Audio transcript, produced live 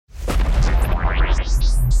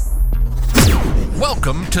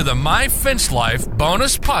Welcome to the My Fence Life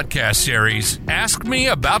bonus podcast series, Ask Me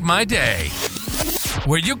About My Day,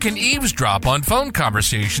 where you can eavesdrop on phone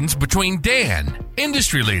conversations between Dan,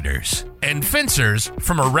 industry leaders, and fencers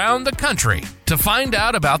from around the country to find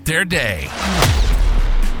out about their day.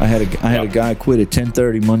 I had a guy quit at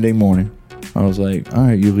 10:30 Monday morning. I was like, all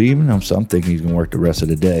right, you leaving? I'm thinking he's going to work the rest of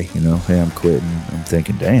the day. You know, hey, I'm quitting. I'm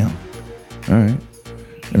thinking, damn. All right.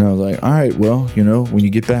 And I was like, all right, well, you know, when you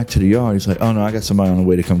get back to the yard, he's like, oh, no, I got somebody on the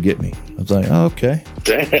way to come get me. I was like, oh, okay.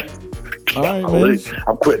 Damn. All right, man.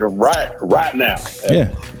 I'm quitting right now. Yeah.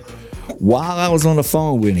 While I was on the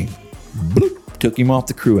phone with him, bloop, took him off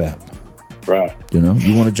the crew app. Right. You know,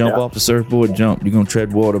 you want to jump off the surfboard, jump. You're going to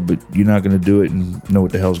tread water, but you're not going to do it and know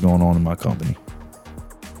what the hell's going on in my company.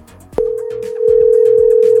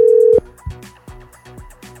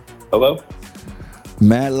 Hello?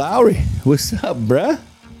 Matt Lowery, what's up, bruh?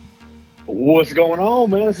 What's going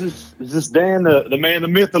on, man? Is this Dan, the man, the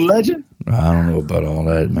myth, the legend? I don't know about all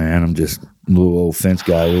that, man. I'm just a little old fence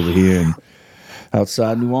guy over here and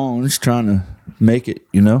outside New Orleans trying to make it,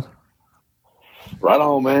 you know? Right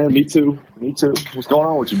on, man. Me too. What's going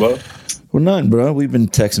on with you, bud? Well, nothing, bro. We've been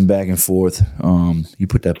texting back and forth. You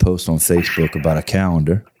put that post on Facebook about a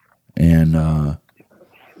calendar, and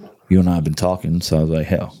you and I have been talking, so I was like,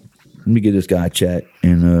 hell, let me get this guy a chat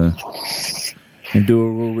and do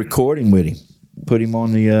a little recording with him. Put him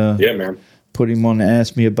on the yeah, man. Put him on the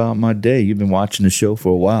Ask Me About My Day. You've been watching the show for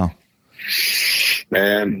a while,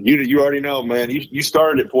 man. You already know, man. You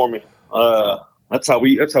started it for me. That's how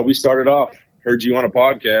we started off. Heard you on a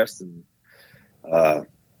podcast and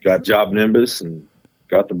got Job Nimbus and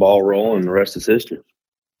got the ball rolling. The rest is history.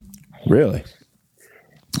 Really?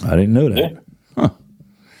 I didn't know that. Yeah. Huh.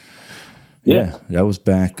 Yeah, that was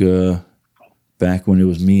back when it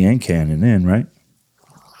was me and Cannon then, right?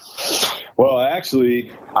 Well,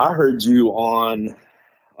 actually, I heard you on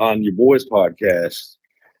your boys' podcast.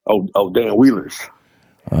 Oh, Dan Wheeler's.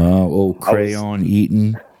 Crayon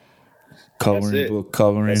eating, coloring book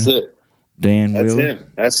coloring. That's it. Dan Wheeler.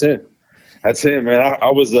 That's him, man. I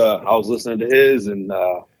was listening to his and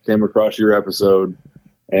came across your episode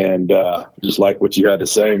and just like what you had to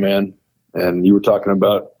say, man. And you were talking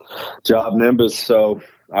about Job Nimbus, so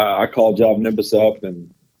I called Job Nimbus up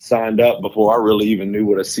and signed up before I really even knew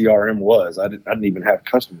what a CRM was. I didn't even have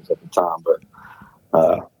customers at the time, but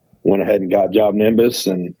went ahead and got Job Nimbus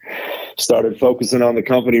and started focusing on the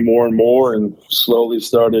company more and more, and slowly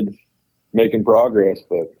started making progress.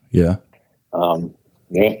 But yeah.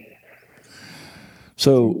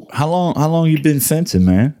 So how long you been fencing,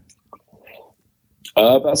 man?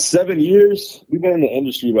 About 7 years. We've been in the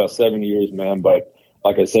industry about 7 years, man. But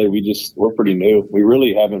like I say, we're pretty new. We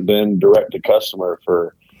really haven't been direct to customer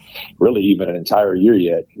for really even an entire year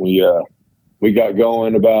yet. We got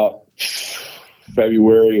going about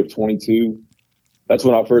February of 22. That's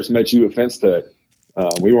when I first met you at Fence Tech.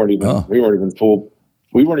 We weren't even full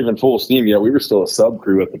steam yet. We were still a sub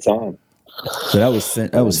crew at the time. So that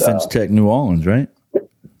was Fence Tech New Orleans, right?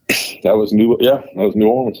 That was New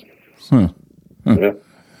Orleans. Huh. Yeah.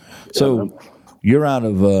 So you're out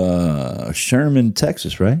of Sherman,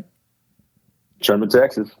 Texas, right? Sherman,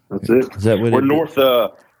 Texas. That's it. Is that what we're north?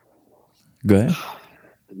 Go ahead.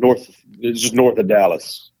 North. It's just north of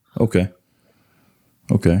Dallas. Okay.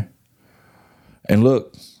 And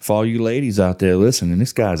look, for all you ladies out there listening,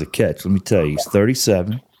 this guy's a catch. Let me tell you, he's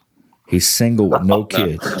 37. He's single with no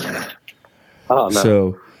kids. Oh, no.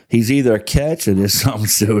 So he's either a catch or there's something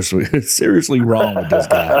seriously wrong with this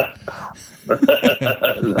guy.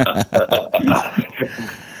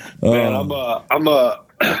 Man, I'm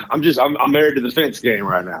married to the fence game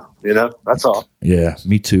right now. You know, that's all. Yeah,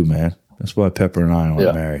 me too, man. That's why Pepper and I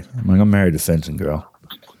aren't married. I'm married to fencing girl.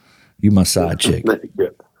 You my side chick. Right.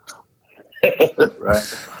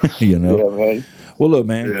 You know. Yeah, man. Well, look,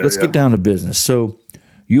 man. Let's get down to business. So,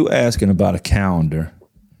 you asking about a calendar,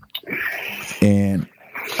 and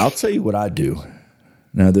I'll tell you what I do.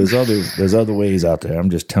 Now, there's other ways out there.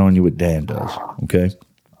 I'm just telling you what Dan does, okay?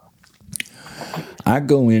 I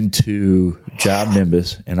go into Job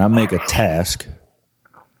Nimbus, and I make a task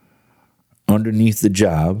underneath the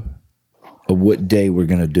job of what day we're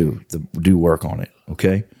going to do work on it,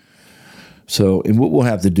 okay? So, and what we'll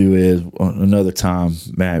have to do is, another time,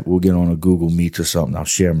 Matt, we'll get on a Google Meet or something. I'll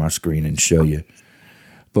share my screen and show you.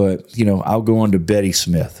 But, you know, I'll go on to Betty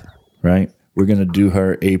Smith, right? We're going to do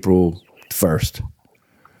her April 1st.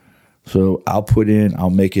 So I'll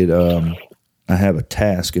make it, I have a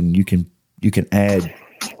task, and you can add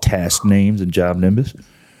task names in Job Nimbus.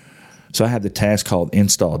 So I have the task called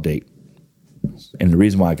install date. And the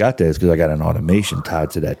reason why I got that is because I got an automation tied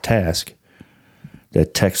to that task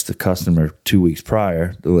that text the customer 2 weeks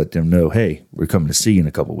prior to let them know, hey, we're coming to see you in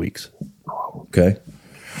a couple weeks. Okay?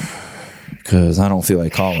 Because I don't feel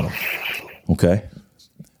like calling them. Okay?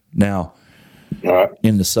 Now,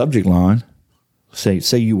 in the subject line,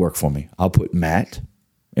 say you work for me. I'll put Matt,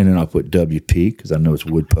 and then I'll put WP because I know it's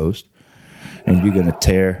wood post. And you're going to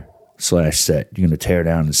tear/set. You're going to tear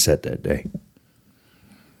down and set that day.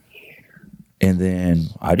 And then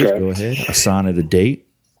I just go ahead, assign it a date,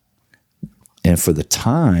 and for the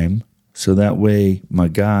time, so that way my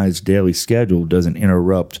guy's daily schedule doesn't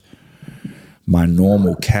interrupt my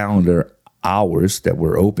normal calendar hours that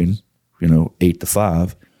we're open, 8 to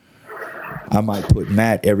 5. I might put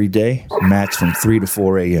Matt every day. Matt's from 3 to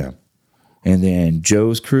 4 a.m. And then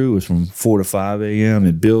Joe's crew is from 4 to 5 a.m.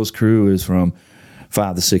 and Bill's crew is from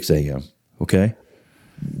 5 to 6 a.m. Okay?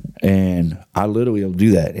 And I literally will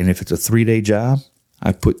do that. And if it's a 3-day job,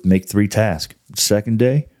 I make 3 tasks. Second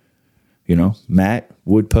day, Matt,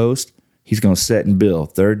 wood post, he's going to set and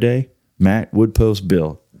build. Third day, Matt, wood post,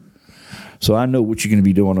 build. So I know what you're going to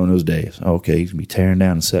be doing on those days. Okay, he's going to be tearing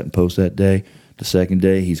down and set and post that day. The second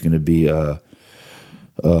day, he's going to be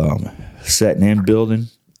setting and building.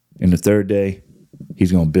 And the third day,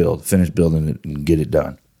 he's going to finish building it and get it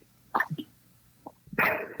done.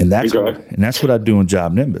 And that's what I do in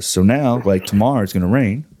Job Nimbus. So now, like tomorrow, it's going to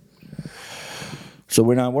rain. So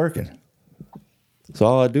we're not working. So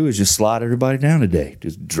all I do is just slide everybody down today.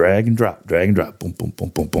 Just drag and drop. Boom, boom, boom,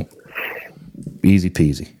 boom, boom. Easy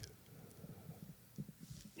peasy.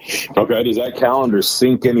 Okay. Does that calendar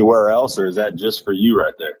sync anywhere else, or is that just for you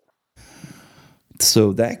right there?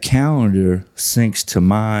 So that calendar syncs to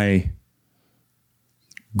my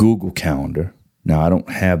Google Calendar. Now, I don't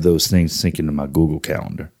have those things syncing to my Google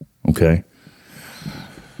Calendar, okay?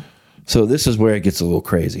 So this is where it gets a little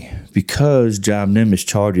crazy. Because Job Nimbus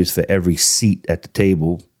charges for every seat at the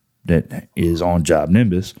table that is on Job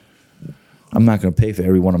Nimbus, I'm not going to pay for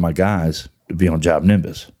every one of my guys to be on Job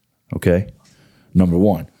Nimbus, okay? Number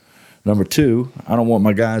one. Number two, I don't want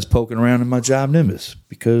my guys poking around in my Job Nimbus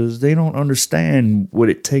because they don't understand what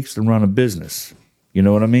it takes to run a business. You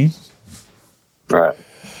know what I mean? Right.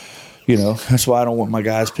 That's why I don't want my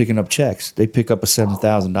guys picking up checks. They pick up a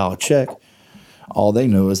 $7,000 check. All they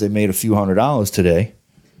know is they made a few $100s today,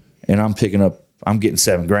 and I'm getting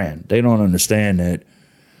 $7,000. They don't understand that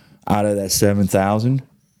out of that $7,000,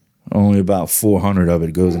 only about $400 of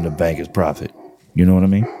it goes into bank as profit. You know what I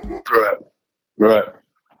mean? Right.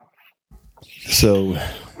 So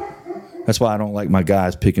that's why I don't like my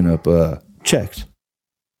guys picking up checks.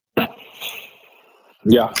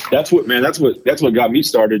 Yeah, that's what got me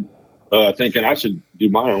started thinking I should do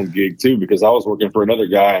my own gig too, because I was working for another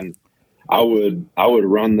guy and I would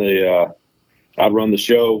run I'd run the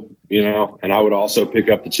show, and I would also pick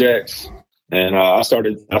up the checks. And I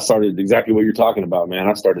started exactly what you're talking about, man.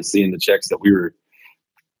 I started seeing the checks that we were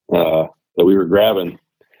grabbing,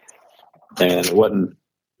 and it wasn't,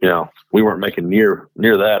 we weren't making near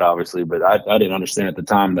that, obviously, but I didn't understand at the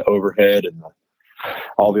time the overhead and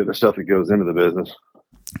all the other stuff that goes into the business.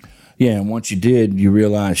 Yeah, and once you did, you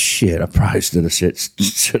realize, shit, I probably should have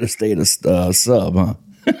stayed a sub, huh?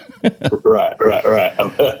 Right.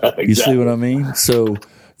 Exactly. You see what I mean? So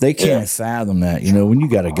they can't fathom that. When you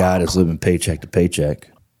got a guy that's living paycheck to paycheck,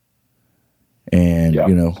 and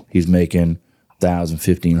he's making $1,000,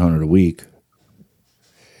 $1,500 a week,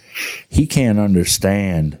 he can't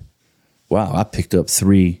understand. Wow, I picked up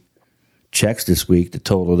 3 checks this week that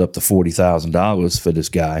totaled up to $40,000 for this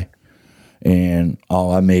guy, and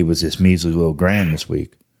all I made was this measly little $1,000 this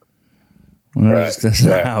week. Well, that's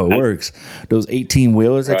not how it works. Those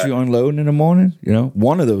 18-wheelers that you're unloading in the morning,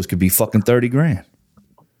 one of those could be fucking $30,000.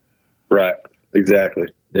 Right. Exactly.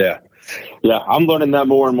 Yeah. I'm learning that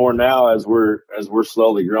more and more now as we're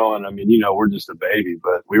slowly growing. I mean, we're just a baby,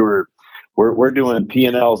 but we're doing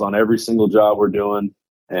P&Ls on every single job we're doing,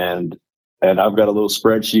 and I've got a little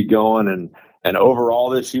spreadsheet going, and overall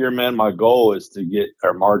this year, man, my goal is to get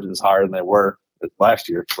our margins higher than they were last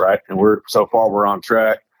year, right? And we're on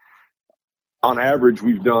track. On average,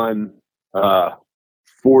 we've done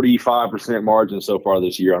 45% margin so far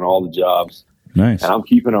this year on all the jobs. Nice. And I'm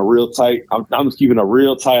keeping a real tight. I'm just keeping a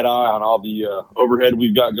real tight eye on all the overhead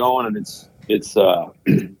we've got going, and it's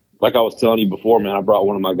like I was telling you before, man. I brought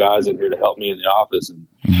one of my guys in here to help me in the office, and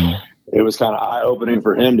it was kind of eye opening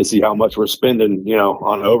for him to see how much we're spending,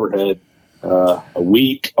 on overhead. A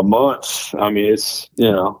week, a month. I mean, it's.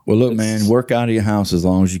 Well, look, man, work out of your house as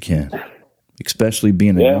long as you can. Especially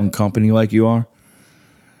being a young company like you are.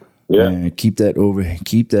 Yeah. And keep that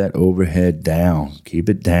overhead down. Keep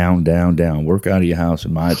it down. Work out of your house,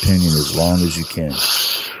 in my opinion, as long as you can.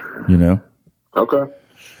 Okay.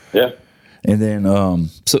 Yeah. And then,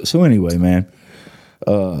 so anyway, man,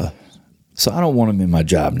 so I don't want them in my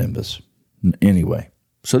job Nimbus anyway.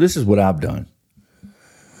 So this is what I've done.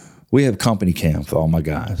 We have company cam for all my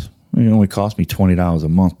guys. It only cost me $20 a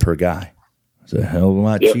month per guy. It's a hell of a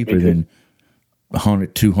lot cheaper than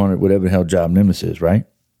 100, 200, whatever the hell job Nimbus is, right?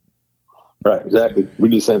 Right, exactly. We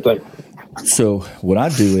do the same thing. So what I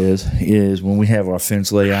do is when we have our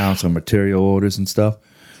fence layouts or material orders and stuff,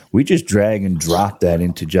 we just drag and drop that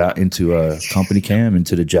into a company cam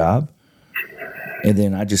into the job. And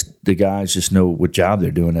then the guys just know what job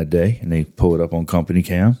they're doing that day, and they pull it up on company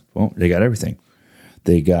cam. Well, they got everything.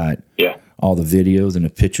 They got all the videos and the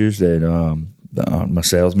pictures that my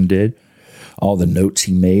salesman did, all the notes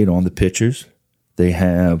he made on the pictures. They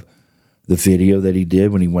have the video that he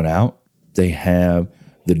did when he went out. They have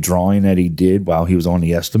the drawing that he did while he was on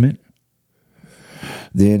the estimate.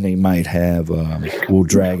 Then they might have, we'll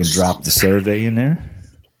drag and drop the survey in there.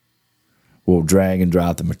 We'll drag and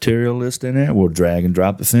drop the material list in there. We'll drag and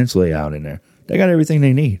drop the fence layout in there. They got everything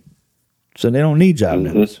they need. So they don't need job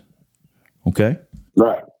numbers. Okay?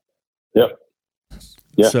 Right. Yep.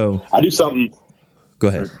 Yeah. So I do something. Go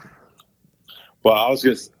ahead. Well,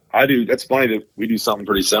 that's funny that we do something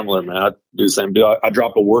pretty similar, man. I do the same deal. I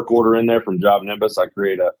drop a work order in there from Job Nimbus. I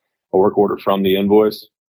create a work order from the invoice,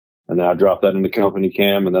 and then I drop that into company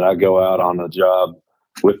cam, and then I go out on the job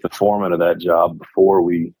with the foreman of that job before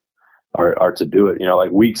we are to do it,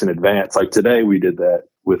 like weeks in advance. Like today we did that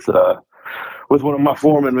with one of my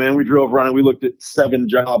foremen, man. We drove around and we looked at 7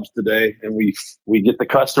 jobs today, and we get the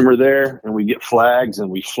customer there and we get flags and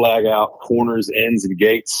we flag out corners, ends, and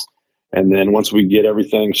gates. And then once we get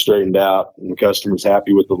everything straightened out and the customer's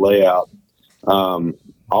happy with the layout,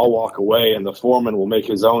 I'll walk away and the foreman will make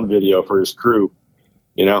his own video for his crew,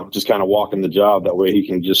 just kind of walking the job. That way he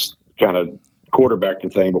can just kind of quarterback the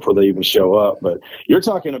thing before they even show up. But you're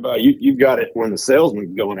talking about you've got it when the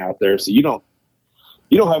salesman's going out there, so you don't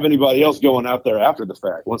have anybody else going out there after the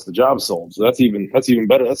fact once the job's sold. So that's even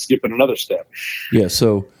better. That's skipping another step. Yeah.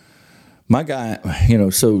 So my guy,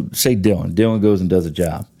 so say Dylan goes and does a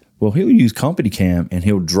job. Well, he'll use company cam and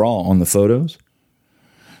he'll draw on the photos,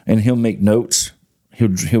 and he'll make notes.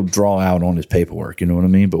 He'll draw out on his paperwork. You know what I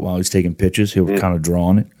mean? But while he's taking pictures, he'll kind of draw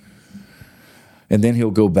on it. And then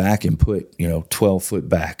he'll go back and put, 12 foot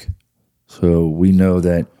back. So we know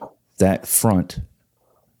that front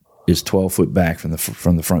is 12 foot back from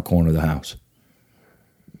the front corner of the house.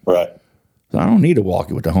 Right. So I don't need to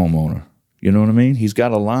walk it with the homeowner. You know what I mean? He's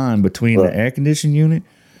got a line between the air conditioning unit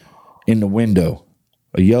and the window,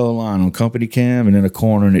 a yellow line on company cam, and then a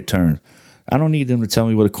corner, and it turns. I don't need them to tell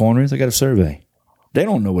me what a corner is. I got a survey. They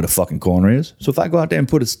don't know what a fucking corner is. So if I go out there and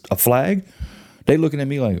put a flag, they looking at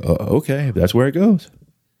me like, okay, that's where it goes.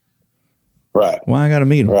 Right. Why I got to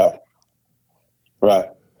meet them? Right.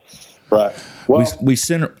 Well, we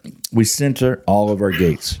center all of our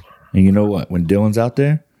gates. And you know what? When Dylan's out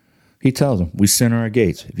there, he tells them, we center our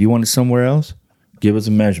gates. If you want it somewhere else, give us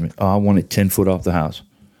a measurement. Oh, I want it 10 foot off the house.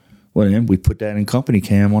 Well, then we put that in company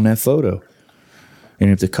cam on that photo. And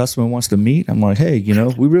if the customer wants to meet, I'm like, hey,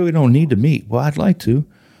 we really don't need to meet. Well, I'd like to.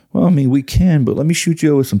 Well, I mean, we can, but let me shoot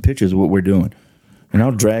you over some pictures of what we're doing. And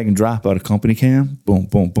I'll drag and drop out a company cam. Boom,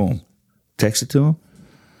 boom, boom. Text it to them.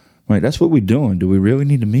 Like, that's what we're doing. Do we really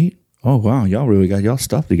need to meet? Oh, wow, y'all really got y'all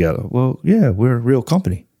stuff together. Well, yeah, we're a real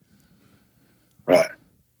company. Right.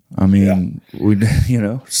 I mean,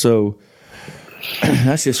 so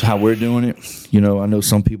that's just how we're doing it. I know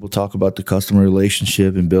some people talk about the customer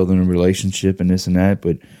relationship and building a relationship and this and that,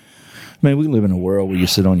 but man, we live in a world where you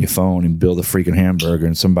sit on your phone and build a freaking hamburger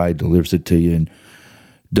and somebody delivers it to you and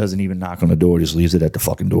doesn't even knock on the door, just leaves it at the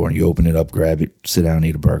fucking door, and you open it up, grab it, sit down and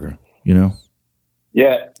eat a burger,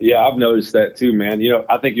 Yeah, I've noticed that too, man.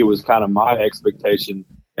 I think it was kind of my expectation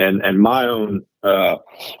and my own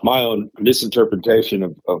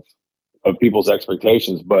misinterpretation of people's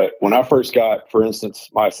expectations. But when I first got, for instance,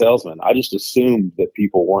 my salesman, I just assumed that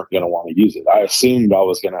people weren't going to want to use it. I assumed I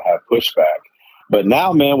was going to have pushback. But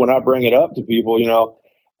now, man, when I bring it up to people,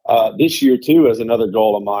 this year too is another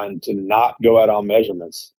goal of mine to not go out on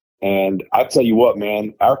measurements. And I tell you what,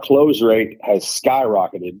 man, our close rate has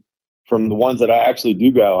skyrocketed from the ones that I actually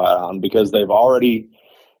do go out on, because they've already,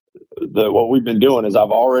 what we've been doing is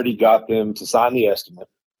I've already got them to sign the estimate.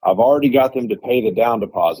 I've already got them to pay the down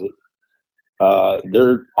deposit.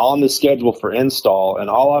 They're on the schedule for install. And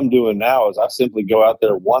all I'm doing now is I simply go out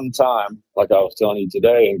there one time, like I was telling you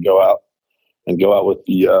today, and go out with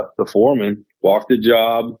the foreman, walk the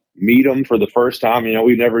job, meet them for the first time.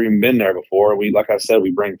 We've never even been there before. Like I said,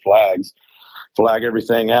 we bring flags, flag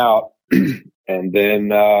everything out, and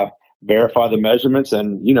then, verify the measurements,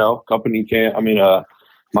 and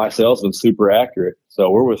my salesman's super accurate. So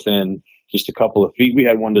we're within just a couple of feet. We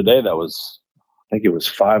had one today that was, I think it was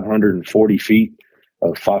 540 feet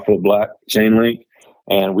of 5-foot black chain link.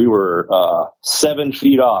 And we were 7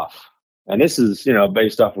 feet off. And this is,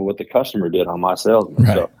 based off of what the customer did on my salesman.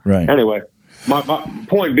 Right, so right. Anyway, my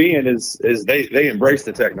point being is they embrace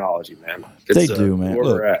the technology, man. They do, man. Where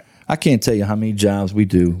Look, we're at. I can't tell you how many jobs we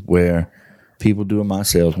do where people do a my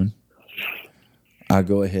salesman. I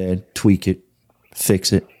go ahead, tweak it,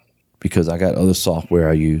 fix it, because I got other software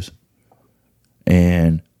I use.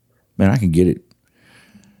 And, man, I can get it.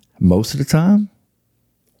 Most of the time,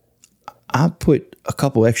 I put a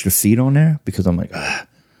couple extra feet on there because I'm like,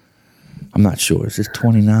 I'm not sure. Is this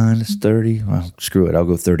 29? Is this 30? Well, screw it. I'll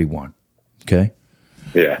go 31. Okay?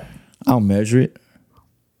 Yeah. I'll measure it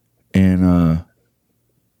and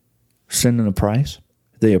send them a price.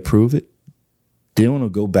 They approve it. Dylan will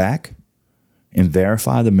go back and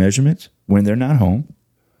verify the measurements when they're not home.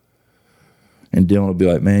 And Dylan will be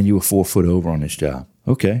like, man, you were 4 foot over on this job.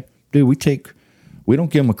 Okay. Dude, we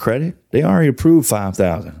don't give them a credit. They already approved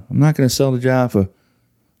 $5,000. I'm not going to sell the job for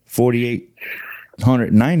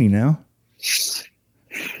 $4,890 now.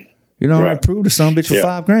 Right. I approved the son of a bitch for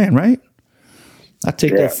 $5,000, right? I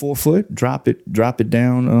take that 4 foot, drop it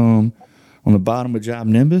down on the bottom of job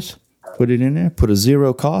Nimbus, put it in there, put a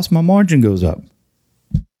zero cost, my margin goes up.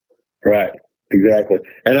 Right. Exactly.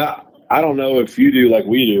 And I don't know if you do like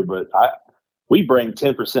we do, but we bring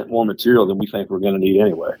 10% more material than we think we're going to need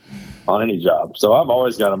anyway on any job. So I've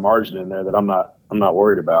always got a margin in there that I'm not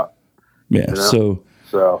worried about. Yeah. So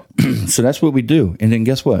that's what we do. And then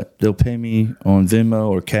guess what? They'll pay me on Venmo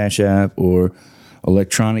or Cash App or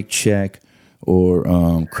electronic check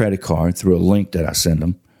or credit card through a link that I send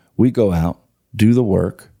them. We go out, do the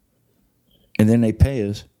work, and then they pay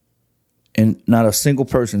us. And not a single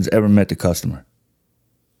person's ever met the customer.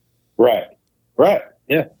 Right.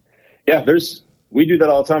 Yeah. We do that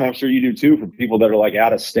all the time. I'm sure you do too, for people that are like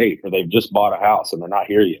out of state or they've just bought a house and they're not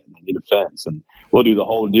here yet and they need a fence, and we'll do the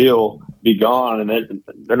whole deal, be gone, and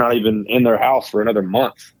they're not even in their house for another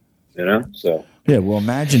month, so. Yeah. Well,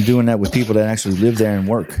 imagine doing that with people that actually live there and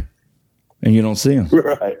work and you don't see them.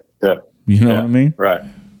 Right. Yeah. You know what I mean? Right.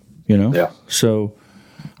 Yeah. So,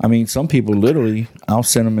 I mean, some people literally, I'll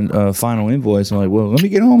send them a final invoice and I'm like, well, let me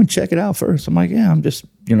get home and check it out first. I'm like, yeah, I'm just,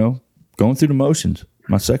 going through the motions.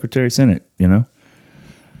 My secretary sent it, and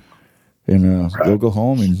they'll go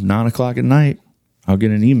home and 9:00 at night, I'll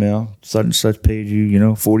get an email, such and such paid you,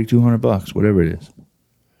 $4,200, whatever it is.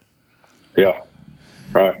 Yeah.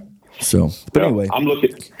 Right. So, but anyway, I'm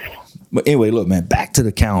looking. But anyway, look, man, back to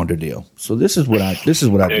the calendar deal. So this is what I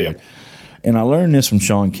did. And I learned this from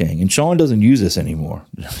Sean King. And Sean doesn't use this anymore.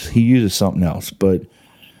 He uses something else, but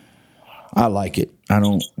I like it. I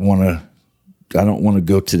don't want to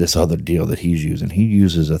go to this other deal that he's using. He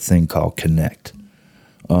uses a thing called Connect.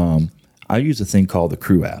 I use a thing called the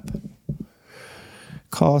Crew app.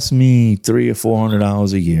 Costs me $300 or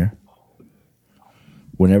 $400 a year.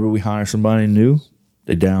 Whenever we hire somebody new,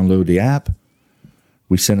 they download the app.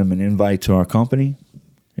 We send them an invite to our company,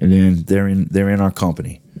 and then they're in our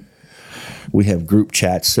company. We have group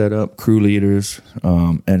chats set up, crew leaders,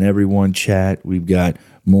 and everyone chat. We've got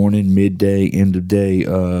morning, midday, end of day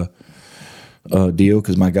deal,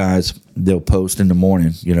 because my guys, they'll post in the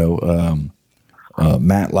morning,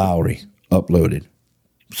 Matt Lowery uploaded.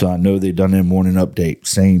 So I know they've done their morning update.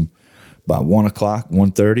 Same by 1:00,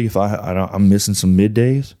 1:30. If I'm missing some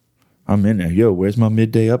middays, I'm in there. Yo, where's my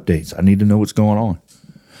midday updates? I need to know what's going on.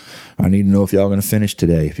 I need to know if y'all going to finish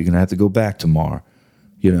today, if you're going to have to go back tomorrow,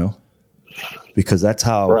 because that's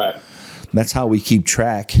how we keep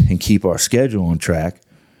track and keep our schedule on track.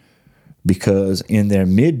 Because in their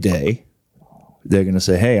midday, they're going to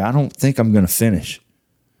say, hey, I don't think I'm going to finish.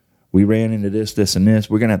 We ran into this, and this.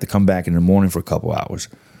 We're going to have to come back in the morning for a couple hours.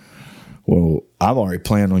 Well, I've already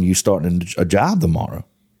planned on you starting a job tomorrow.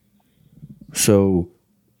 So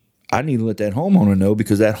I need to let that homeowner know,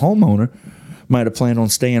 because that homeowner might have planned on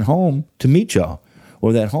staying home to meet y'all.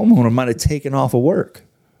 Or that homeowner might have taken off of work.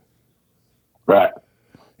 Right.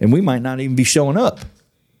 And we might not even be showing up.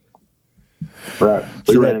 Right.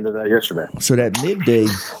 We ran into that yesterday. So that midday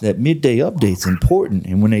update's important.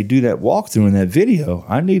 And when they do that walkthrough in that video,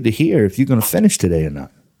 I need to hear if you're going to finish today or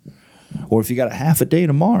not. Or if you got a half a day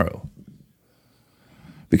tomorrow.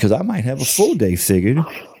 Because I might have a full day figured,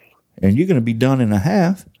 and you're going to be done in a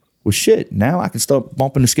half. Well, shit, now I can start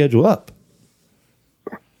bumping the schedule up.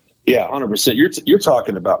 Yeah, 100%. You're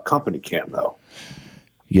talking about company cam, though.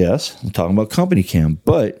 Yes, I'm talking about company cam.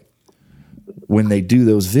 But when they do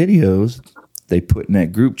those videos, they put in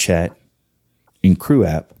that group chat in Crew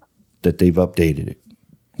app that they've updated it.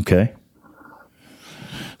 Okay?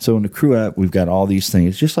 So in the crew app, we've got all these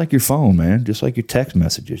things, just like your phone, man, just like your text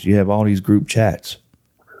messages. You have all these group chats.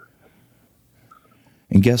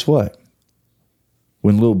 And guess what?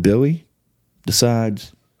 When little Billy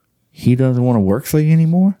decides he doesn't want to work for you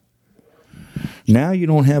anymore, now you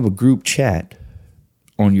don't have a group chat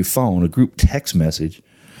on your phone, a group text message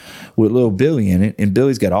with little Billy in it, and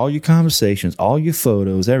Billy's got all your conversations, all your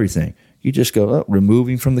photos, everything. You just go, oh, remove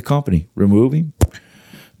him from the company. Remove him.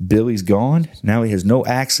 Billy's gone. Now he has no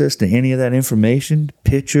access to any of that information,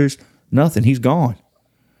 pictures, nothing. He's gone.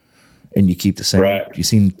 And you keep the same. Right.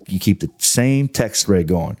 You keep the same text thread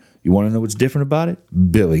going. You want to know what's different about it?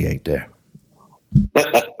 Billy ain't there.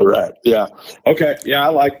 Right. Yeah. Okay. Yeah, I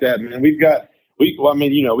like that, man. We got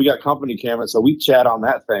company cameras, so we chat on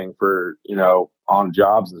that thing for, on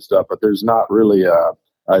jobs and stuff, but there's not really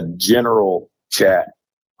a general chat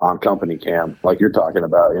on company cam like you're talking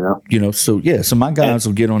about, So my guys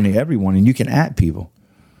will get on the everyone, and you can add people,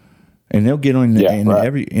 and they'll get on the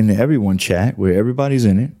everyone chat where everybody's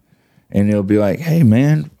in it, and they'll be like, hey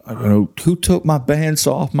man, who took my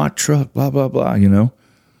bandsaw off my truck, blah blah blah,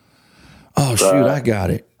 oh shoot, I got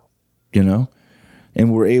it, and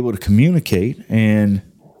we're able to communicate. And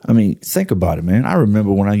I mean, think about it, man. I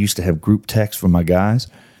remember when I used to have group text for my guys,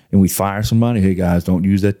 and we fire somebody, hey guys, don't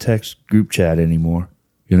use that text group chat anymore.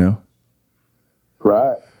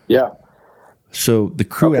 Right. Yeah. So the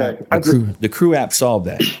crew the crew app solved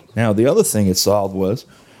that. Now the other thing it solved was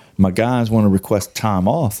my guys want to request time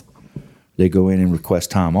off. They go in and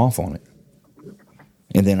request time off on it,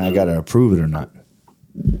 and then I got to approve it or not.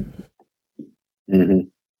 Mm-hmm.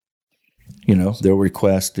 They'll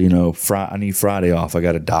request, I need Friday off. I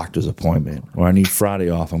got a doctor's appointment, or I need Friday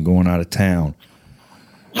off. I'm going out of town.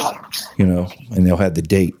 And they'll have the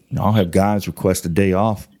date. I'll have guys request a day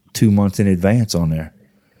off 2 months in advance on there.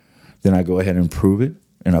 Then I go ahead and approve it,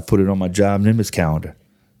 and I put it on my job Nimbus calendar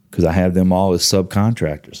because I have them all as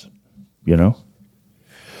subcontractors,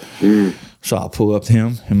 So I'll pull up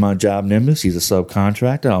him in my job Nimbus. He's a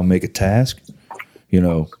subcontractor. I'll make a task.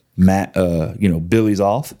 Billy's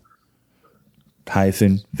off,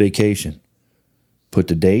 -vacation. Put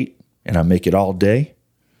the date, and I make it all day.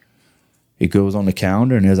 It goes on the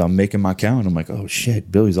calendar, and as I'm making my calendar, I'm like, oh,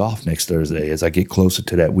 shit, Billy's off next Thursday as I get closer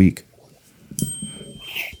to that week.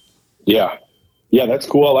 Yeah. Yeah, that's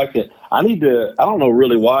cool. I like it. I don't know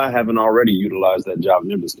really why I haven't already utilized that job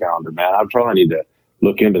Nimbus calendar, man. I probably need to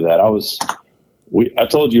look into that. I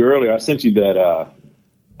told you earlier, I sent you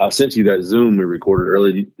that Zoom we recorded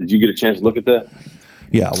earlier. Did you get a chance to look at that?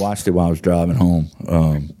 Yeah, I watched it while I was driving home.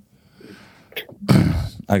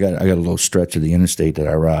 I got a little stretch of the interstate that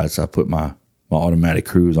I ride, so I put my automatic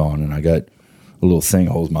cruise on, and I got a little thing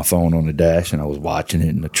that holds my phone on the dash, and I was watching it,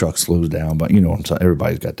 and the truck slows down. But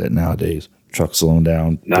everybody's got that nowadays. Truck slowing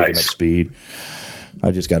down, picking up speed.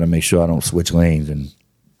 I just got to make sure I don't switch lanes, and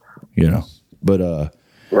But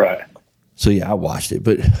right. So yeah, I watched it.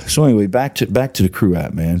 But so anyway, back to the crew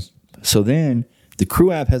app, man. So then the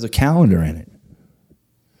crew app has a calendar in it.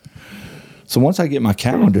 So once I get my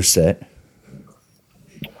calendar set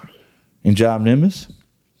in Job Nimbus,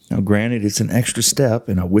 now granted it's an extra step,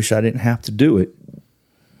 and I wish I didn't have to do it,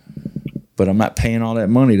 but I'm not paying all that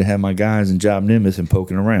money to have my guys in Job Nimbus and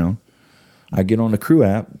poking around. I get on the crew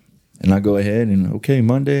app, and I go ahead and, okay,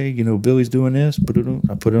 Monday, Billy's doing this. I put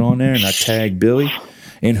it on there, and I tag Billy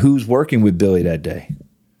and who's working with Billy that day.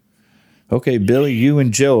 Okay, Billy, you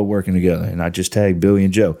and Joe are working together, and I just tag Billy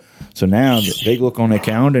and Joe. So now they look on their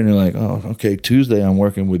calendar, and they're like, oh, okay, Tuesday I'm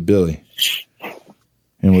working with Billy,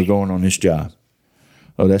 and we're going on this job.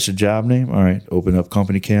 Oh, that's a job name? All right, open up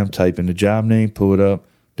company cam, type in the job name, pull it up.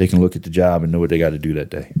 They can look at the job and know what they got to do that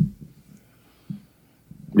day.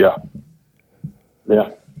 Yeah.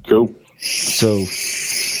 Yeah, cool. So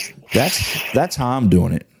that's how I'm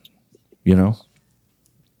doing it,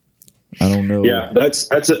 I don't know. Yeah, that's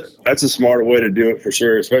a smarter way to do it for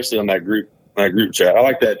sure, especially on that group chat. I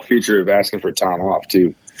like that feature of asking for time off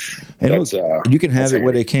too. And look, you can have it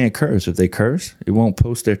where they can't curse. If they curse, it won't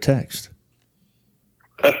post their text.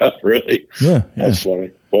 Really? Yeah, that's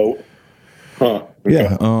funny. Well, huh? Okay.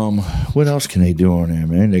 Yeah. What else can they do on there,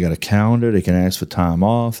 man? They got a calendar. They can ask for time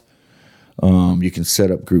off. You can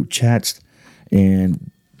set up group chats,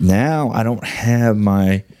 and now I don't have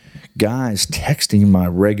my guys texting my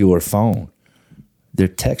regular phone. They're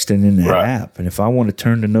texting in that app, and if I want to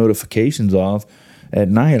turn the notifications off at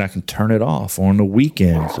night, I can turn it off, or on the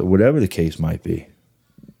weekends, or whatever the case might be.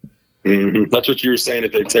 Mm-hmm. That's what you were saying.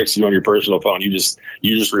 If they text you on your personal phone, you just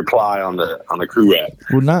reply on the crew app.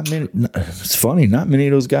 Well, not many. It's funny. Not many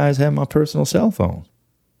of those guys have my personal cell phone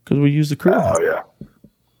because we use the crew app. Oh yeah.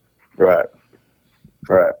 Right.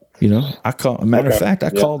 You know, matter of fact,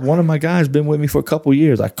 I called one of my guys, been with me for a couple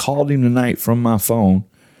years. I called him tonight from my phone,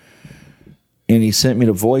 and he sent me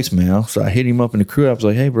the voicemail. So I hit him up in the crew. I was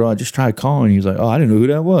like, hey, bro, I just tried calling. He was like, oh, I didn't know who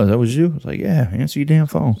that was. That was you? I was like, yeah, answer your damn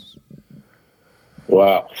phone.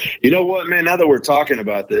 Wow. You know what, man, now that we're talking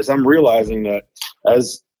about this, I'm realizing that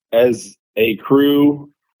as a crew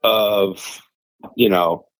of, you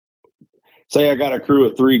know, say I got a crew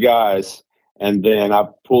of 3 guys, and then I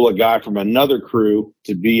pull a guy from another crew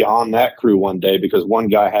to be on that crew one day because one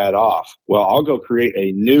guy had off. Well, I'll go create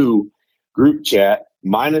a new group chat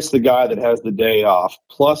minus the guy that has the day off,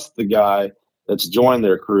 plus the guy that's joined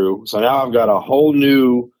their crew. So now I've got a whole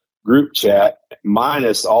new group chat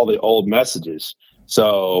minus all the old messages.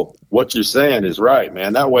 So what you're saying is right,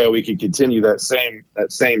 man. That way we can continue that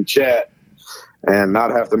same chat and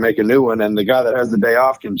not have to make a new one. And the guy that has the day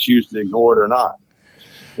off can choose to ignore it or not.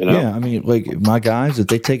 You know? Yeah, I mean, like my guys, if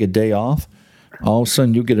they take a day off, all of a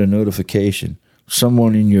sudden you get a notification.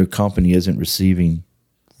 Someone in your company isn't receiving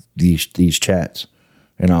these chats.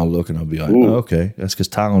 And I'll look and I'll be like, oh, okay, that's because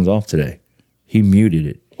Tylen's off today. He muted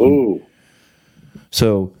it. Ooh.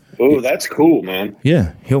 So. Oh, that's cool, man.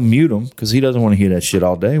 Yeah, he'll mute them because he doesn't want to hear that shit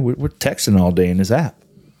all day. We're texting all day in his app.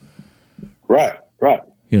 Right.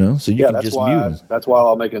 You know, so you can just mute him. That's why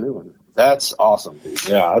I'll make a new one. That's awesome, dude.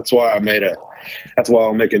 Yeah, that's why I'll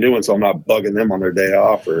make a new one so I'm not bugging them on their day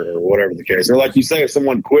off or whatever the case. Or like you say, if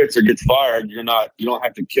someone quits or gets fired, you don't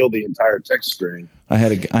have to kill the entire text string. I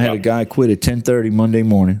had a guy quit at 10:30 Monday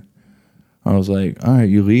morning. I was like, all right,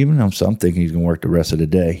 you leaving? I'm thinking he's going to work the rest of the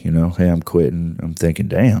day. You know, hey, I'm quitting. I'm thinking,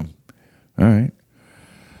 damn. All right.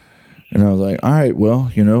 And I was like, all right,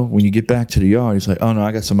 well, you know, when you get back to the yard, he's like, oh, no,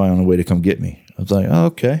 I got somebody on the way to come get me. I was like, oh,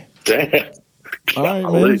 okay. Damn. All right,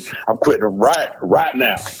 man. I'm quitting right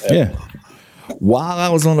now. Yeah. While I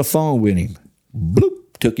was on the phone with him, bloop,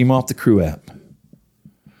 took him off the crew app.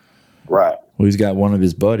 Right. Well, he's got one of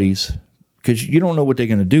his buddies because you don't know what they're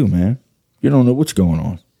going to do, man. You don't know what's going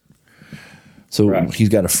on. So He's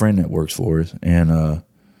got a friend that works for us, and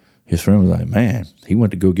his friend was like, man, he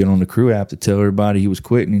went to go get on the crew app to tell everybody he was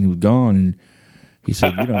quitting and he was gone. And he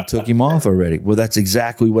said, you done took him off already. Well, that's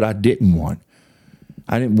exactly what I didn't want.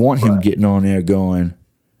 I didn't want him getting on there going,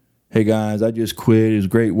 hey, guys, I just quit. It was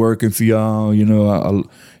great working for y'all. You know,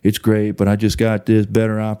 it's great, but I just got this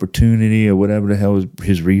better opportunity or whatever the hell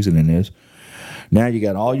his reasoning is. Now you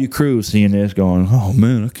got all your crew seeing this going, oh,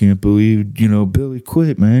 man, I can't believe, you know, Billy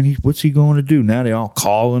quit, man. What's he going to do? Now they all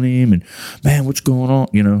calling him and, man, what's going on?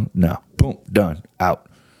 You know, no. Boom, done, out.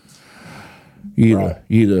 You're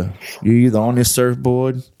either on this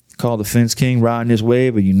surfboard, call the Fence King, riding this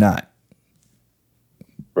wave, or you're not.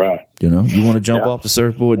 Right. You know, you want to jump off the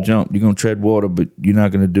surfboard, jump. You're going to tread water, but you're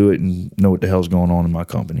not going to do it and know what the hell's going on in my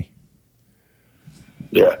company.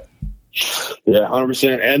 Yeah. Yeah,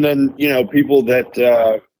 100%. And then, you know, people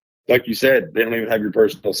that, like you said, they don't even have your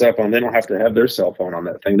personal cell phone. They don't have to have their cell phone on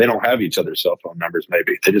that thing. They don't have each other's cell phone numbers,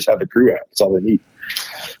 maybe. They just have the crew app. That's all they need.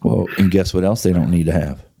 Well, and guess what else they don't need to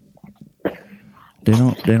have? They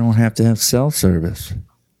don't have to have cell service.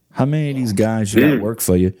 How many of these guys you got work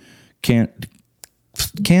for you can't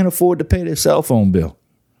afford to pay their cell phone bill?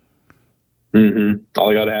 Mm-hmm. All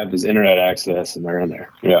they got to have is internet access, and they're in there.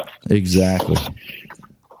 Yeah, exactly.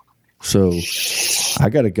 So I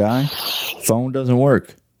got a guy, phone doesn't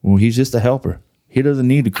work. Well, he's just a helper. He doesn't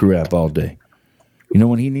need the crew app all day. You know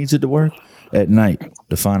when he needs it to work? At night,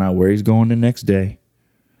 to find out where he's going the next day.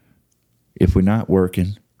 If we're not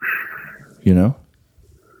working, you know?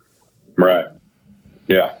 Right.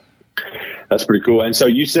 Yeah. That's pretty cool. And so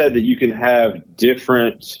you said that you can have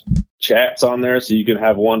different chats on there. So you can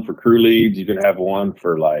have one for crew leads. You can have one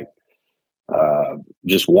for like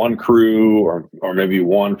just one crew or maybe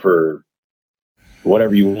one for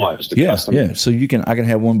whatever you want. Just a custom. Yeah. So I can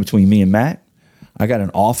have one between me and Matt. I got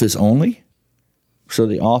an office only. So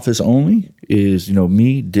the office only is, you know,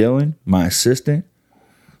 me, Dylan, my assistant,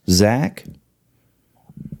 Zach.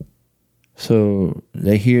 So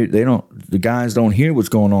the guys don't hear what's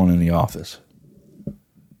going on in the office.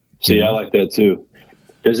 See, I like that too.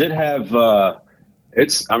 Does it have,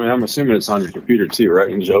 I'm assuming it's on your computer too, right?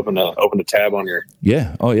 You can just open the tab on your.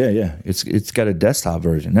 Yeah. Oh yeah. It's got a desktop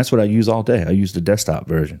version. That's what I use all day. I use the desktop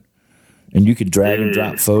version. And you could drag and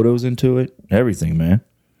drop photos into it. Everything, man.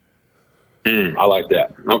 I like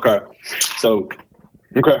that. Okay. So,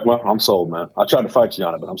 well, I'm sold, man. I tried to fight you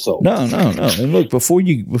on it, but I'm sold. No. And look, before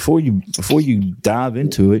you dive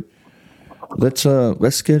into it, let's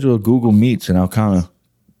schedule a Google Meets, and I'll kind of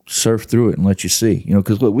surf through it and let you see. You know,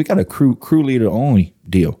 because look, we got a crew leader only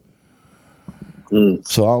deal.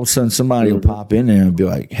 So all of a sudden, somebody will pop in there and be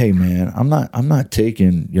like, "Hey, man, I'm not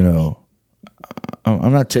taking, you know,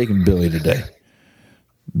 I'm not taking Billy today.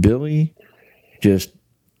 Billy just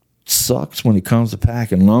sucks when it comes to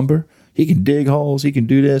packing lumber. He can dig holes, he can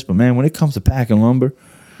do this, but man, when it comes to packing lumber,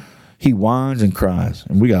 he whines and cries.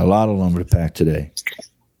 And we got a lot of lumber to pack today.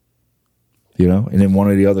 You know, and then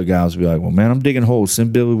one of the other guys will be like, well, man, I'm digging holes.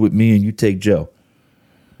 Send Billy with me and you take Joe.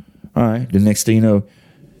 All right. The next thing you know,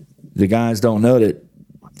 the guys don't know that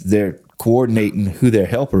they're coordinating who their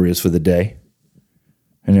helper is for the day.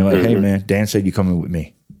 And they're like, hey, man, Dan said you're coming with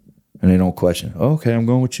me. And they don't question. Oh, okay, I'm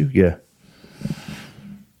going with you? Yeah.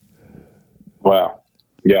 Wow.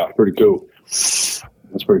 Yeah, pretty cool.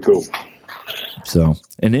 That's pretty cool. So,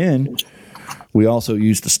 and then we also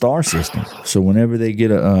use the star system. So whenever they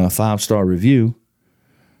get a 5-star review,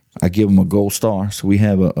 I give them a gold star. So we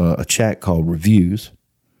have a chat called reviews.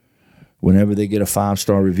 Whenever they get a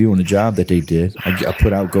 5-star review on the job that they did, I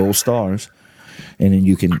put out gold stars, and then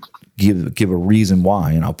you can give a reason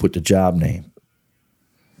why, and I'll put the job name.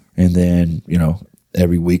 And then, you know,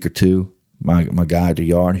 every week or two, my guy at the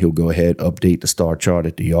yard, he'll go ahead, update the star chart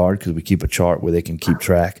at the yard, because we keep a chart where they can keep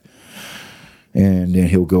track. And then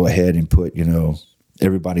he'll go ahead and put, you know,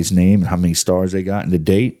 everybody's name and how many stars they got and the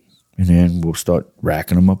date. And then we'll start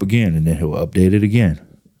racking them up again, and then he'll update it again.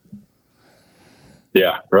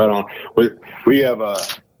 Yeah, right on. We have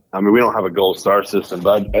we don't have a gold star system,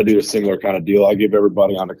 but I do a similar kind of deal. I give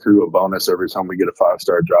everybody on the crew a bonus every time we get a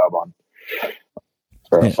 5-star job on,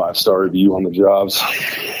 or a 5-star review on the jobs.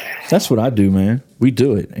 That's what I do, man. We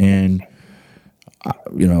do it. And,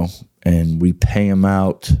 you know, and we pay them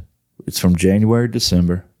out. It's from January to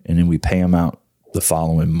December, and then we pay them out the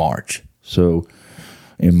following March. So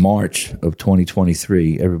in March of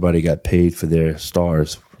 2023, everybody got paid for their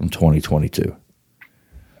stars from 2022.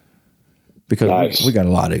 Because nice. we got a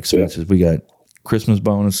lot of expenses. Yeah. We got Christmas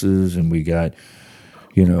bonuses, and we got,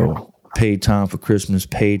 you know, paid time for Christmas,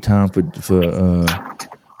 paid time for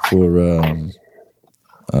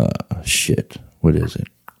what is it?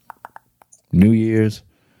 New Year's.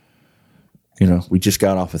 You know, we just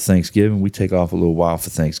got off of Thanksgiving. We take off a little while for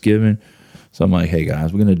Thanksgiving. So I'm like, hey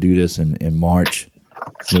guys, we're gonna do this in March.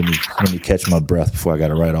 Let me catch my breath before I got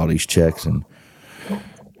to write all these checks. And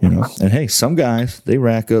you know, and hey, some guys, they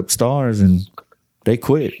rack up stars and they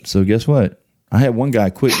quit. So guess what? I had one guy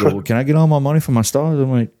quit. Go, well, can I get all my money for my stars?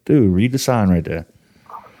 I'm like, dude, read the sign right there.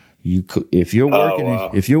 If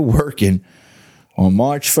you're working on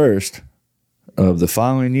March 1st of the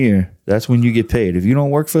following year, that's when you get paid. If you don't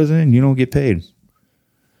work for us, then you don't get paid.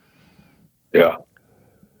 Yeah.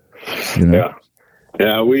 You know?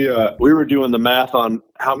 Yeah. We were doing the math on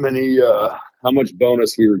how much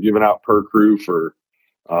bonus we were giving out per crew for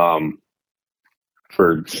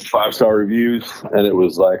 5-star reviews, and it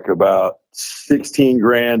was like about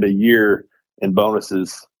 $16,000 a year in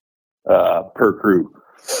bonuses per crew.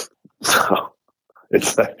 So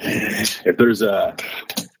it's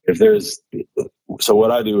so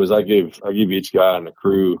what I do is I give each guy on the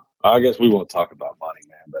crew. I guess we won't talk about money,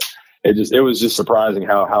 man, but it was just surprising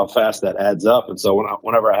how fast that adds up. And so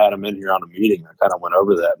whenever I had him in here on a meeting, I kind of went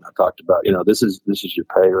over that and I talked about, you know, this is your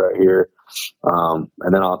pay right here, and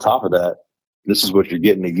then on top of that, this is what you're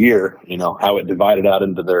getting a year. You know how it divided out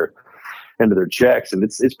into their checks, and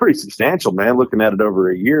it's pretty substantial, man. Looking at it over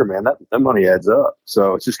a year, man, that money adds up.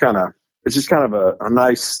 So it's just kind of a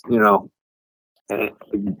nice, you know,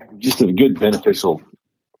 just a good beneficial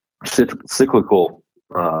cyclical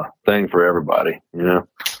thing for everybody. You know,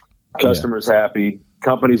 customers happy,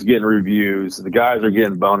 companies getting reviews, the guys are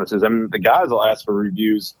getting bonuses. I mean, the guys will ask for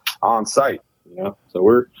reviews on site. You know, so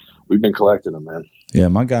we've been collecting them, man. Yeah,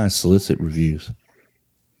 my guys solicit reviews.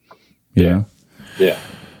 Yeah. You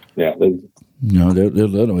know,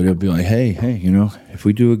 they'll be like, hey, you know, if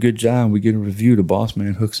we do a good job, we get a review, the boss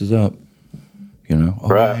man hooks us up. You know,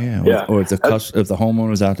 right? Yeah. Or if the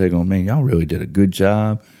homeowner's out there going, man, y'all really did a good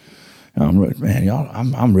job. I'm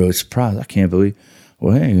really surprised. I can't believe.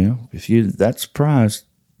 Well, hey, you know, if you that surprised,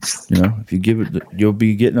 you know, if you give it, you'll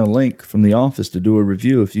be getting a link from the office to do a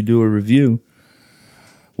review. If you do a review,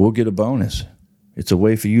 we'll get a bonus. It's a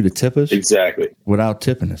way for you to tip us exactly without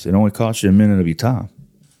tipping us. It only costs you a minute of your time.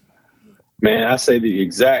 Man, I say the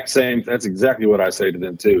exact same. That's exactly what I say to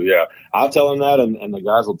them too. Yeah, I'll tell them that, and the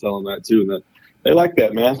guys will tell them that too, and they like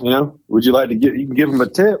that, man. You know, would you like to you can give them a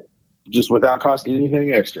tip just without costing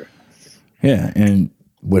anything extra. Yeah, and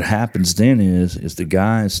what happens then is the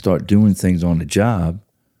guys start doing things on the job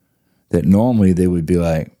that normally they would be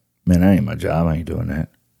like, man, that ain't my job. I ain't doing that.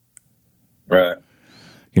 Right.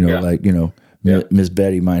 You know, like, you know, Miss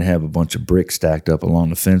Betty might have a bunch of bricks stacked up along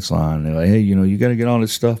the fence line. They're like, hey, you know, you got to get all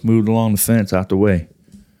this stuff moved along the fence out the way.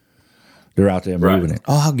 They're out there moving it.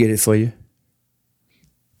 Oh, I'll get it for you.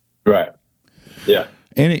 Right. Yeah.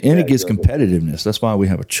 And it gets competitiveness. That's why we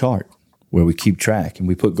have a chart where we keep track and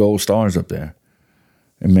we put gold stars up there.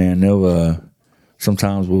 And man, they'll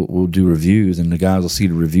sometimes we'll do reviews, and the guys will see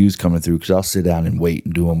the reviews coming through because I'll sit down and wait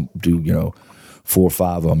and do 4 or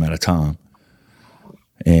 5 of them at a time.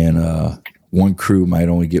 And one crew might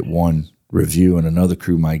only get 1 review, and another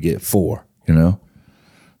crew might get 4. And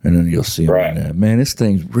then you'll see them in there. Man, this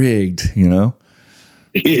thing's rigged. Yeah.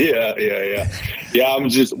 I'm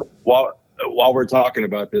just while we're talking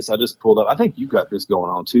about this, I just pulled up. I think you got this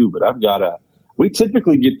going on too, but I've got we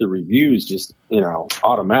typically get the reviews just,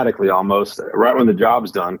 automatically almost right when the job's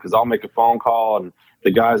done, because I'll make a phone call and the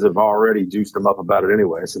guys have already juiced them up about it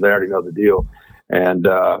anyway. So they already know the deal. And,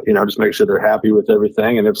 just make sure they're happy with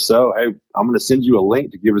everything. And if so, hey, I'm going to send you a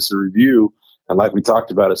link to give us a review. And like we talked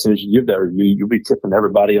about, as soon as you give that review, you'll be tipping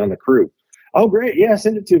everybody on the crew. Oh, great. Yeah,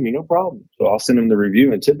 send it to me. No problem. So I'll send them the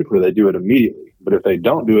review, and typically they do it immediately. But if they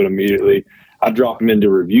don't do it immediately, I drop them into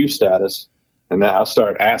review status. And then I'll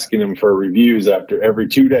start asking them for reviews after every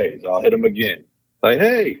 2 days. I'll hit them again. Like,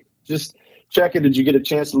 hey, just check it. Did you get a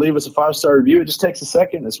chance to leave us a 5-star review? It just takes a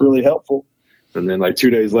second. It's really helpful. And then like 2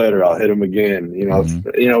 days later, I'll hit them again.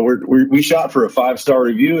 We shot for a 5-star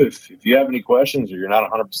review. If you have any questions or you're not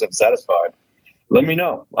 100% satisfied, let me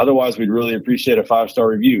know. Otherwise, we'd really appreciate a 5-star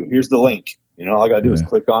review. Here's the link. All I got to do is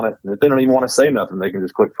click on it. And if they don't even want to say nothing, they can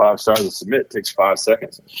just click 5 stars and submit. It takes 5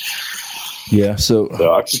 seconds. Yeah, so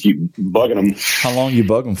I just keep bugging them. How long you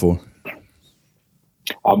bug them for?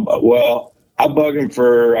 I bug them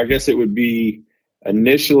for, I guess it would be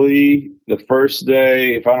initially the first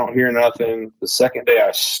day. If I don't hear nothing, the second day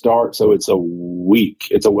I start. So it's a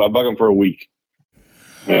week. I bug them for a week.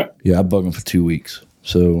 Yeah, I bug them for 2 weeks.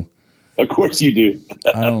 So of course you do.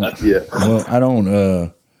 I don't. Yeah. Well, I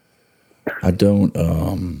don't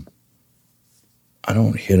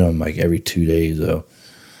hit them like every 2 days though.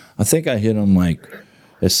 I think I hit them like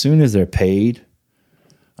as soon as they're paid.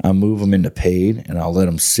 I move them into paid, and I'll let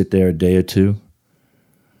them sit there a day or two,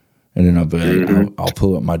 and then I'll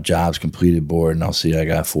pull up my jobs completed board, and I'll see I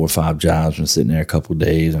got 4 or 5 jobs been sitting there a couple of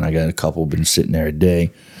days, and I got a couple been sitting there a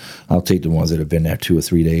day. I'll take the ones that have been there 2 or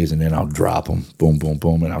 3 days, and then I'll drop them, boom, boom,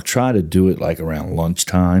 boom, and I'll try to do it like around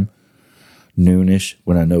lunchtime, noonish,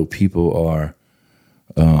 when I know people are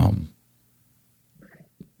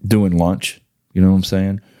doing lunch. You know what I'm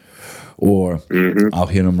saying? Or I'll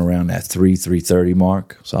hit them around that 3:30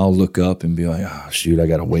 mark. So I'll look up and be like, oh, shoot, I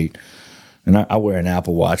got to wait. And I wear an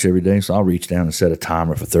Apple Watch every day, so I'll reach down and set a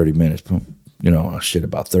timer for 30 minutes. Boom.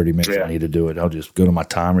 About 30 minutes I need to do it. I'll just go to my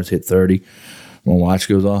timers, hit 30. When my watch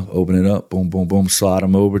goes off, open it up, boom, boom, boom, slide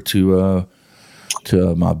them over to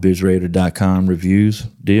my bizraider.com reviews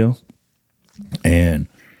deal and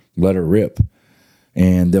let her rip.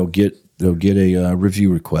 And they'll get a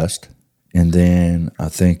review request. And then I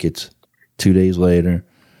think it's 2 days later.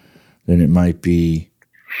 Then it might be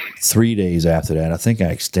 3 days after that. I think I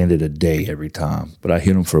extended a day every time, but I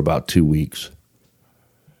hit them for about 2 weeks.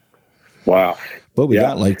 Wow. But we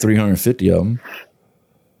got like 350 of them.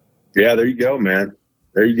 Yeah, there you go, man.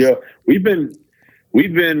 There you go. We've been,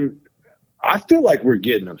 I feel like we're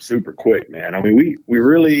getting them super quick, man. I mean,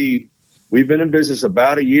 we've been in business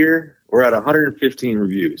about a year. We're at 115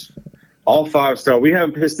 reviews. All 5-star. We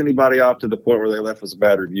haven't pissed anybody off to the point where they left us a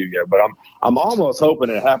bad review yet, but I'm almost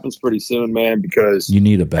hoping it happens pretty soon, man, because you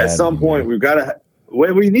need a bad at some point we've got to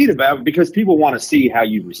we need a bad, because people want to see how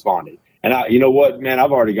you responded. And you know what, man,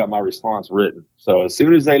 I've already got my response written. So as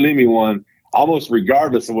soon as they leave me one, almost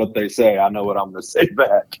regardless of what they say, I know what I'm going to say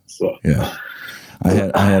back. So yeah. We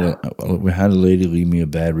had a lady leave me a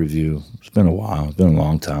bad review. It's been a while. It's been a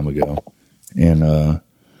long time ago. And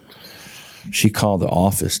she called the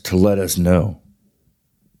office to let us know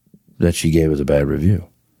that she gave us a bad review.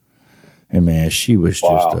 And man, she was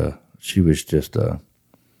just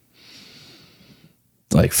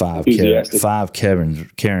like five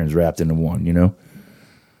Karens wrapped into one, you know?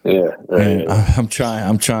 Yeah. And I'm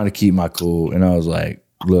trying to keep my cool. And I was like,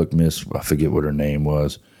 look, miss, I forget what her name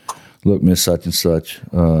was. Look, miss such and such,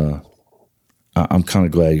 I'm kind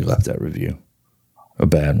of glad you left that review. A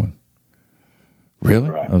bad one. Really?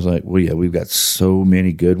 Right. I was like, well, yeah, we've got so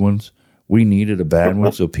many good ones. We needed a bad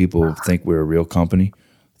one so people think we're a real company.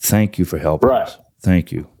 Thank you for helping us.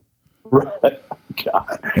 Thank you. Right.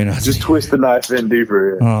 God. And just twist the knife in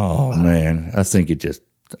deeper here. Oh, man. I think if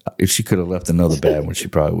she could have left another bad one, she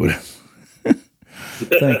probably would have.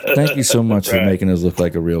 Thank you so much for making us look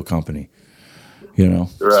like a real company. You know?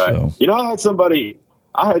 Right. So. You know,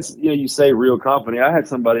 you say real company. I had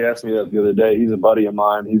somebody ask me that the other day. He's a buddy of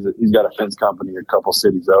mine. He's got a fence company a couple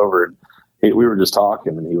cities over. And we were just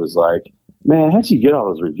talking, and he was like, man, how'd you get all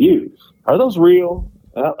those reviews? Are those real?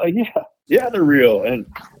 Yeah. Yeah, they're real, and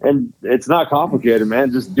it's not complicated,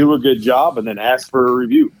 man. Just do a good job, and then ask for a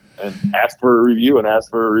review, and ask for a review, and ask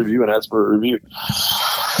for a review, and ask for a review.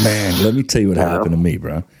 Man, let me tell you what happened to me,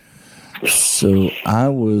 bro. So I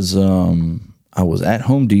was at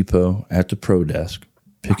Home Depot at the Pro Desk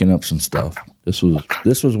picking up some stuff. This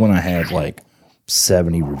was when I had like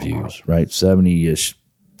 70 reviews, right? 70-ish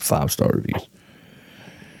 5-star reviews.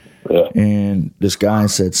 Yeah. And this guy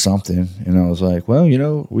said something, and I was like, well,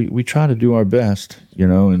 we try to do our best,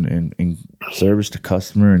 and service the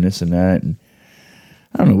customer and this and that. And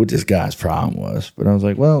I don't know what this guy's problem was, but I was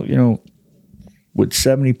like, well, with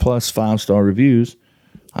 70 plus 5-star reviews,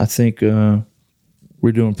 I think we're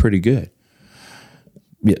doing pretty good.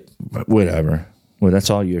 Yeah, whatever. Well,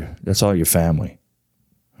 that's all your family.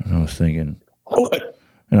 And I was thinking, What?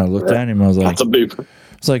 And I looked at him and I was like, That's a big.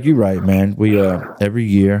 It's like, you're right, man. We every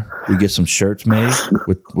year we get some shirts made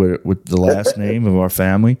with the last name of our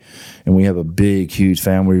family, and we have a big, huge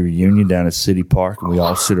family reunion down at City Park, and we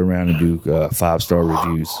all sit around and do 5-star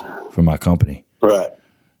reviews for my company. Right.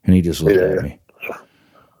 And he just looked at me. I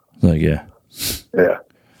was like, yeah. Yeah.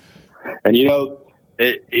 And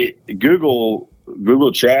Google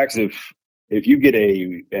tracks if you get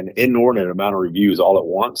an inordinate amount of reviews all at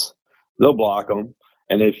once, they'll block them.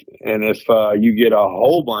 And if you get a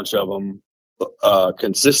whole bunch of them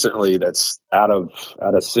consistently, that's out of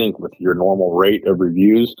sync with your normal rate of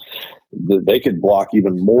reviews, they could block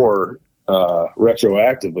even more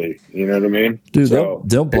retroactively. You know what I mean, dude? So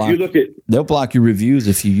they'll block. They'll block your reviews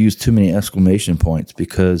if you use too many exclamation points,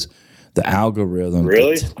 because the algorithm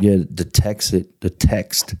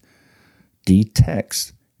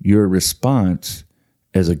detects your response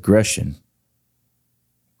as aggression,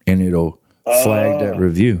 and it'll flag that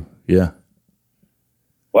review. Yeah.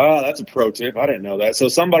 Wow, that's a pro tip. I didn't know that. So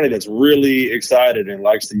somebody that's really excited and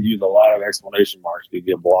likes to use a lot of exclamation marks could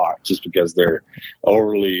get blocked just because they're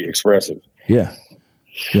overly expressive. Yeah.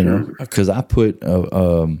 Because I put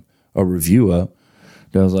a review up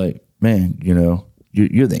that was like, man, you're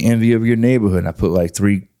the envy of your neighborhood. And I put like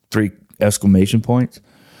three exclamation points,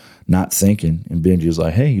 not thinking. And Benji was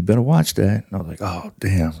like, hey, you better watch that. And I was like, oh,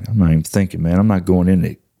 damn. I'm not even thinking, man. I'm not going in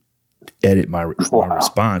to edit my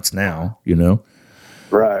response now,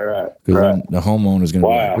 Right. Because the homeowner's going to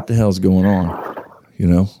be like, what the hell's going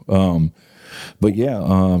on, But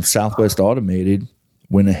yeah, Southwest Automated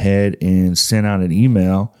went ahead and sent out an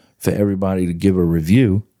email for everybody to give a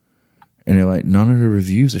review. And they're like, none of the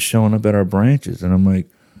reviews are showing up at our branches. And I'm like,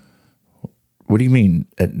 what do you mean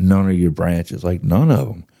at none of your branches? Like, none of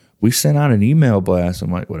them. We sent out an email blast.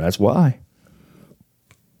 I'm like, well, that's why.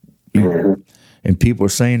 And people are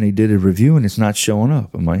saying they did a review and it's not showing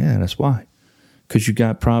up. I'm like, yeah, that's why. Because you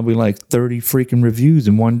got probably like 30 freaking reviews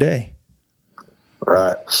in one day.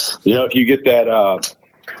 Right. If you get that,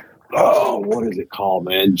 what is it called,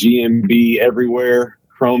 man? GMB Everywhere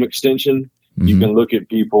Chrome extension. Mm-hmm. You can look at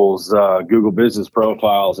people's Google business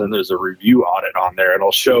profiles, and there's a review audit on there.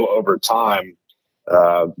 It'll show over time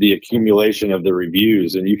the accumulation of the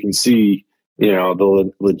reviews, and you can see,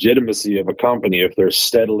 the legitimacy of a company if they're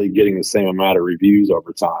steadily getting the same amount of reviews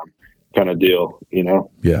over time, kind of deal,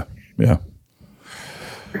 Yeah.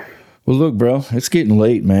 Well, look, bro, it's getting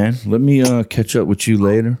late, man. Let me catch up with you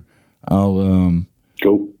later. I'll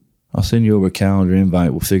send you over a calendar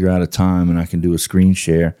invite. We'll figure out a time, and I can do a screen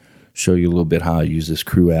share, show you a little bit how I use this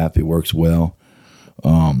Crew app. It works well.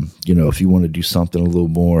 If you want to do something a little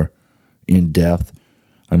more in depth,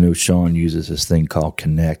 I know Sean uses this thing called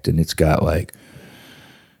Connect, and it's got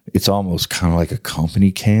it's almost kind of like a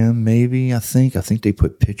company cam, maybe, I think. I think they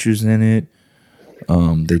put pictures in it.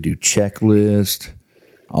 They do checklist,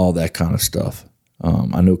 all that kind of stuff.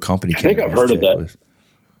 I know company cam. I think I've heard of that.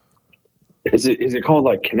 Is it called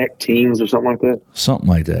like Connect Teams or something like that? Something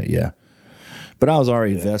like that, yeah. But I was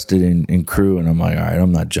already vested in Crew, and I'm like, all right,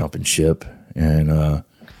 I'm not jumping ship. And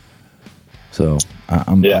so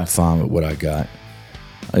I'm fine with what I got.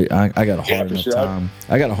 I got a hard enough time.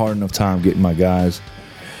 I got a hard enough time getting my guys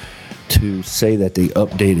to say that they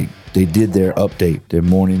updated. They did their update, their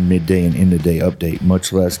morning, midday, and end of day update.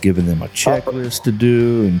 Much less giving them a checklist to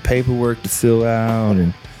do and paperwork to fill out,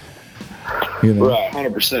 and right,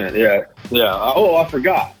 100%. Yeah. Oh, I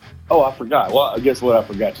forgot. Well, guess what? I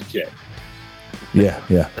forgot to check. Yeah.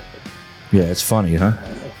 It's funny, huh?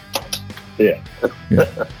 Yeah.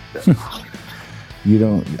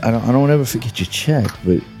 I don't ever forget your check,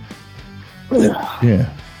 but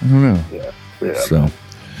yeah, I don't know. Yeah. So,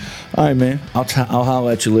 all right, man. I'll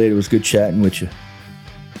holler at you later. It was good chatting with you.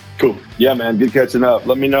 Cool. Yeah, man. Good catching up.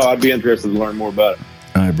 Let me know. I'd be interested to learn more about it.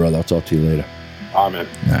 All right, brother. I'll talk to you later. All right, man.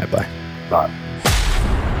 All right, bye. Bye.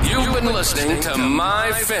 You've been listening to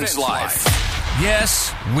My Fence Life.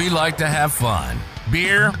 Yes, we like to have fun.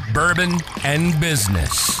 Beer, bourbon, and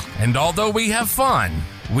business. And although we have fun,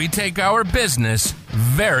 we take our business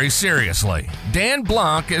very seriously. Dan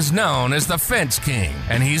Blanc is known as the Fence King,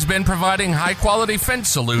 and he's been providing high-quality fence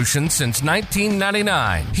solutions since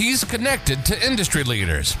 1999. He's connected to industry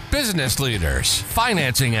leaders, business leaders,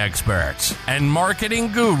 financing experts, and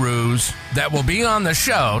marketing gurus that will be on the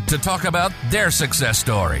show to talk about their success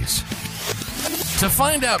stories. To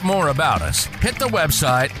find out more about us, hit the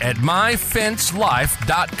website at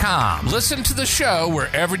myfencelife.com. Listen to the show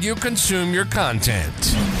wherever you consume your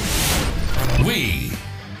content. We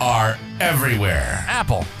are everywhere.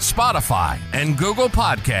 Apple, Spotify, and Google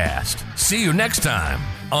Podcast. See you next time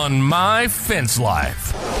on My Fence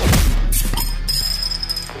Life.